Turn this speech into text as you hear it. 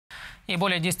И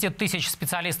более 10 тысяч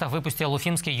специалистов выпустил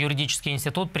Уфимский юридический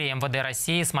институт при МВД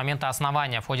России с момента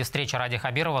основания. В ходе встречи Ради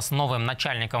Хабирова с новым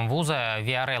начальником вуза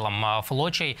Виарелом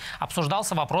Флочей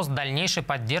обсуждался вопрос дальнейшей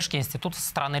поддержки института со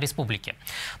стороны республики.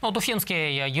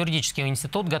 Уфимский юридический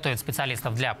институт готовит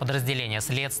специалистов для подразделения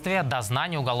следствия,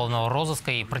 дознания, уголовного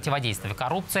розыска и противодействия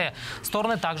коррупции.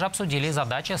 Стороны также обсудили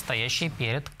задачи, стоящие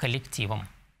перед коллективом.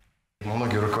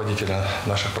 Многие руководители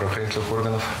наших правоохранительных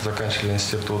органов заканчивали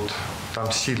институт.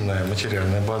 Там сильная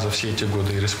материальная база. Все эти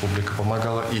годы и республика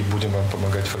помогала, и будем вам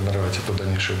помогать формировать эту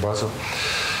дальнейшую базу.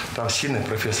 Там сильный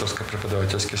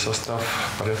профессорско-преподавательский состав.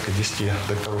 Порядка 10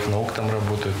 докторов наук там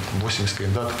работают, 80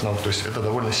 кандидатов наук. То есть это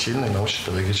довольно сильный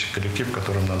научно-педагогический коллектив,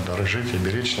 которым надо дорожить и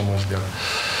беречь, на мой взгляд.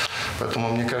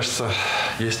 Поэтому, мне кажется,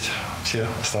 есть все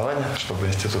основания, чтобы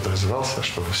институт развивался,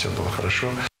 чтобы все было хорошо.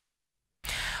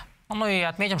 Ну и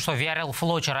отметим, что Виарел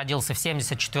Флочи родился в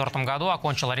 1974 году,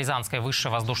 окончил Рязанское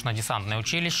высшее воздушно-десантное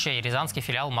училище и Рязанский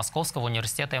филиал Московского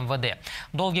университета МВД.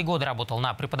 Долгие годы работал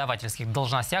на преподавательских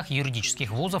должностях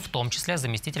юридических вузов, в том числе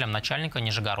заместителем начальника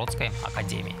Нижегородской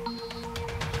академии.